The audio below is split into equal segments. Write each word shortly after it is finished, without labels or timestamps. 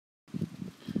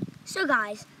So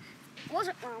guys,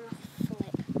 wasn't on a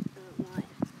flip. Right.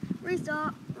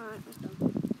 Restart. Right, it's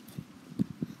done.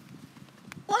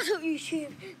 What's up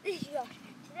YouTube? This is Josh.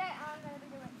 Today I'm going to be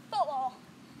doing football.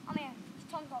 I'm here. It's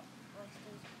Tom's got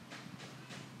blisters.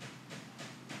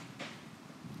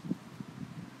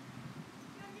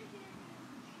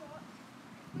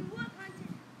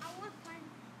 I was planning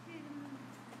to do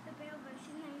the Bale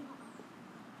versus Neymar.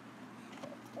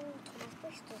 Oh, Tom has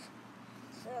blisters.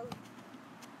 So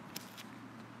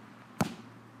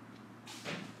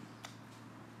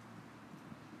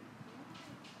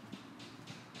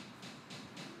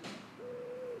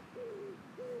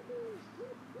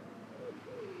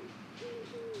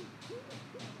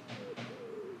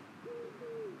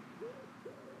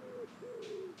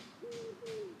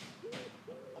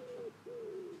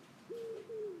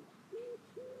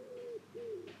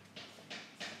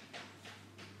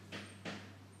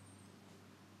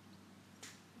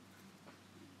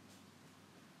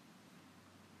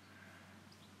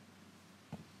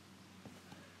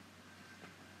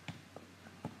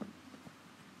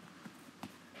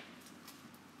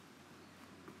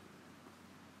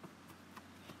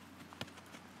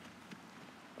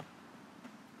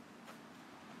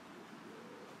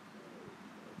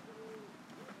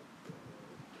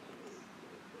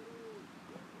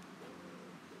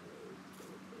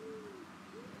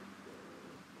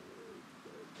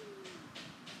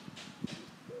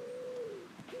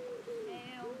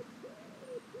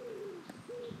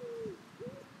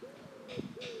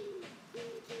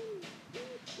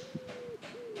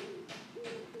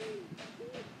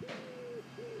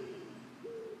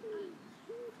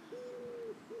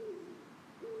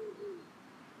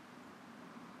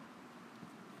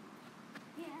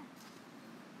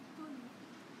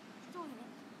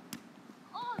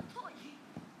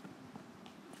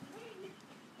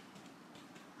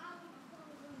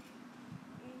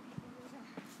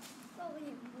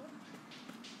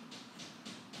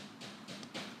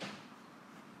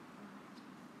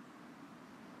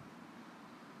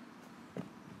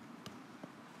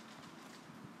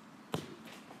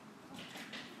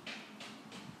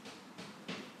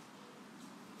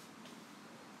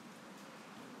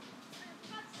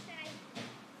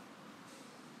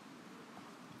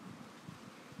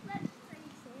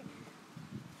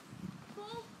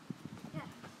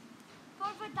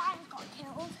Dinos got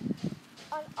killed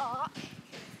on Ark.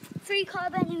 3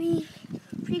 Carbonuses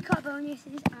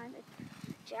and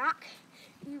Jack,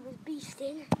 who was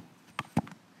beasting.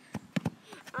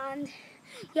 And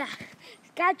yeah,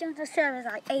 Gad jumped the servers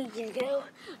like ages ago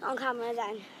on camera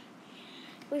then.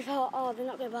 We thought, oh, they're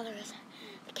not going to bother us.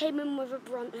 They came in with a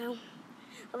Bronto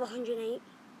of 108.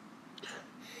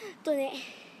 Done it.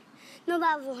 No,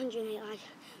 that was 108, like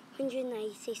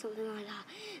 180, something like that.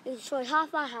 It destroyed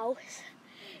half our house.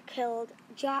 Killed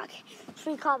Jack,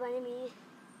 3 Carbonuses,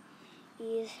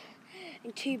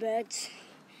 and 2 birds.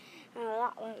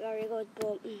 That wasn't very good,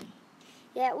 but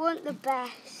yeah, it wasn't the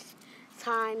best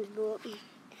times, but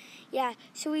yeah.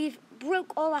 So we've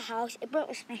broke all our house. It broke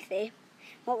the smithy,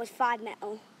 what was 5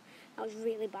 metal. That was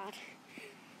really bad.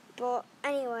 But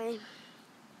anyway,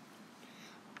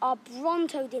 our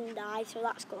Bronto didn't die, so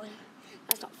that's good.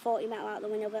 That's not 40 metal out the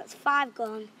window, but that's 5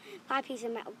 gone, 5 pieces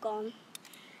of metal gone.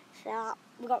 So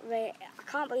we got I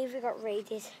can't believe we got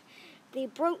raided. They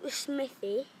broke the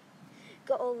smithy,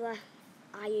 got all the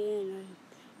iron and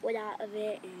wood out of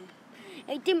it, and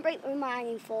it didn't break the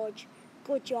mining forge.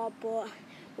 Good job, but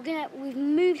we've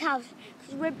moved house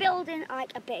because we're building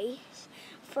like a base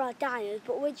for our dinos,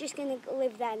 but we're just gonna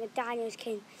live there, and the dinos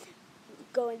can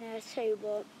go in there too.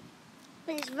 But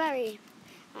it's very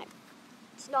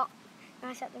it's not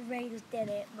nice that the raiders did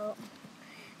it, but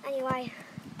anyway.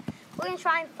 We're going to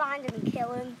try and find them and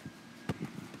kill them,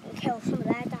 and kill some of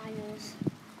their dinos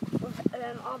with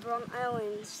our Bronto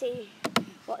and see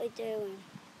what they do. And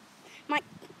might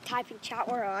type in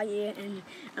chat, where are you, and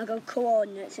I'll go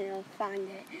coordinates and I'll find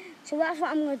it. So that's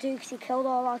what I'm going to do, because he killed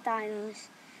all our dinos.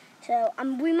 So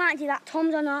we might do that.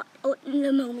 Tom's on at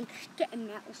the moment getting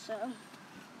metal, so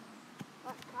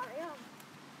let's carry on.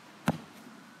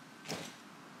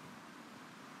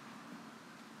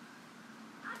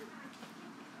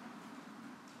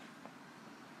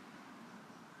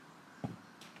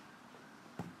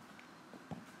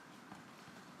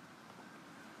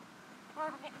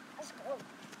 Alright, let's go.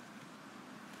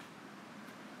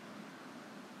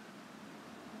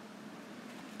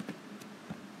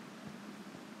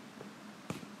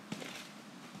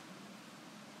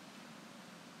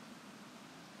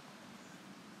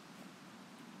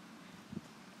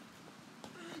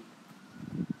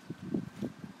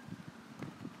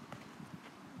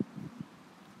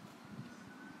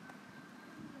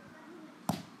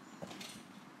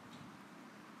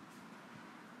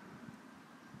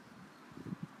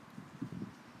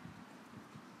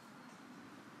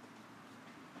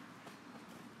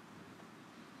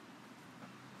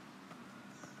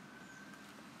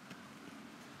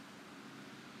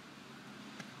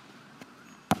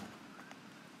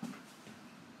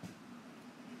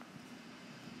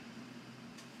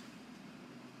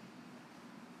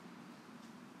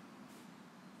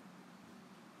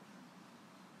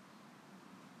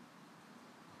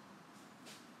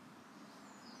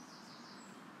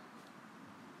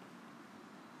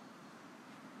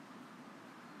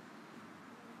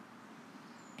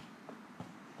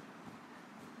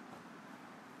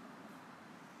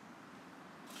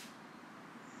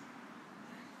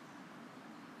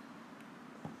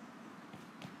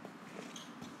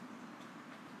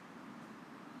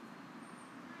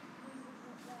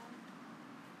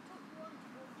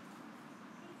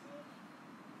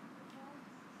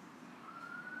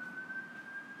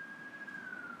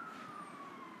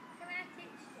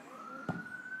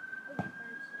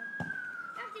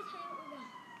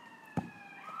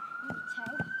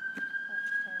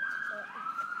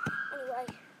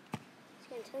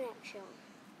 to the next shot.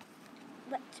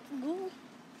 Let's go.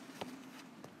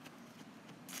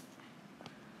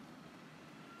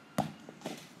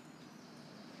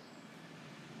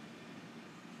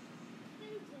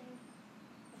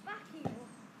 Back here.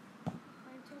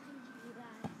 I'm talking to you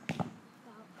guys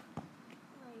about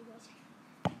Vegas.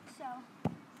 So,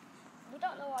 we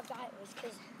don't know what that was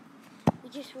because we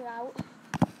just were out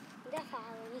on Death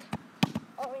Island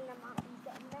or in the mountains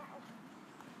getting metal.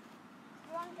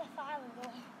 We're on Death Island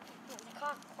or I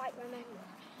can't quite remember.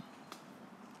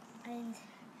 And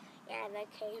yeah, they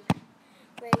came,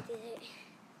 raided it.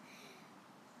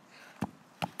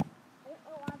 I don't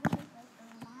know why they didn't make a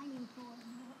mining board,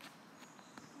 but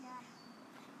yeah.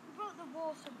 We brought the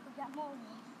wall so we could get more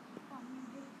wood.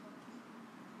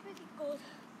 Pretty good.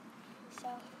 So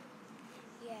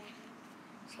yeah,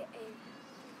 let's get in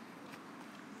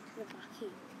to the back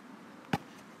here.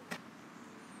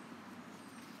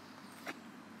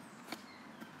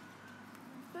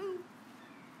 Boom.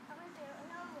 I'm going to do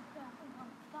another look at I think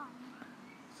I'm done.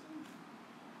 See?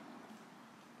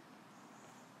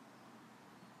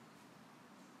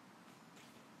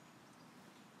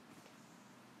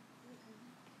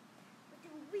 We'll do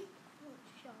a weak foot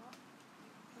shot,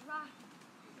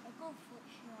 a good foot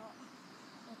shot,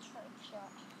 a trick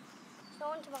shot. So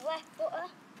onto my left footer.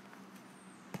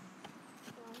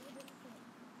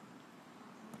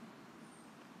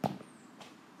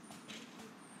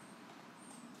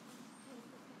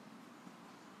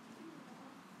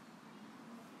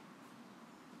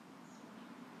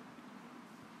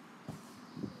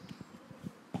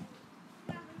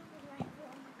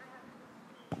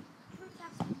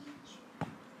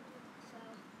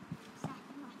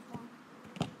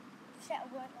 Set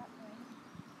a work that way.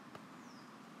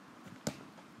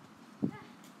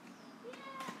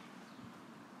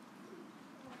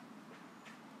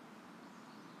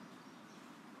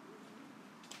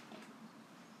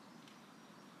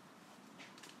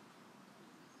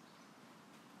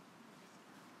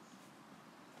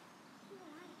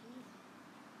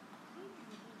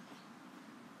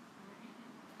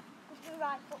 Let's do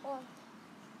right foot on.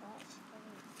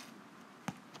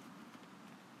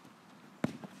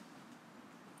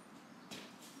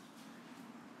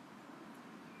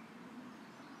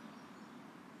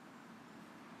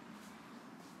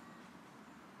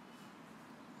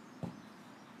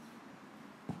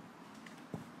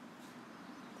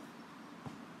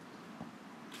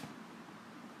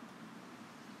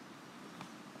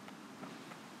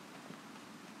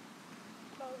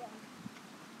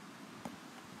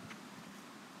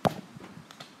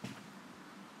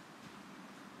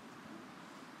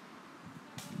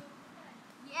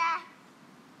 Yeah.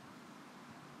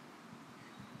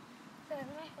 So I'm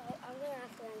going to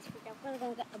have to end this video. I'm going to go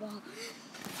get the ball.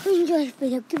 If you enjoyed this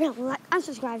video, give it a like and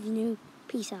subscribe if you're new.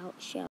 Peace out. Show.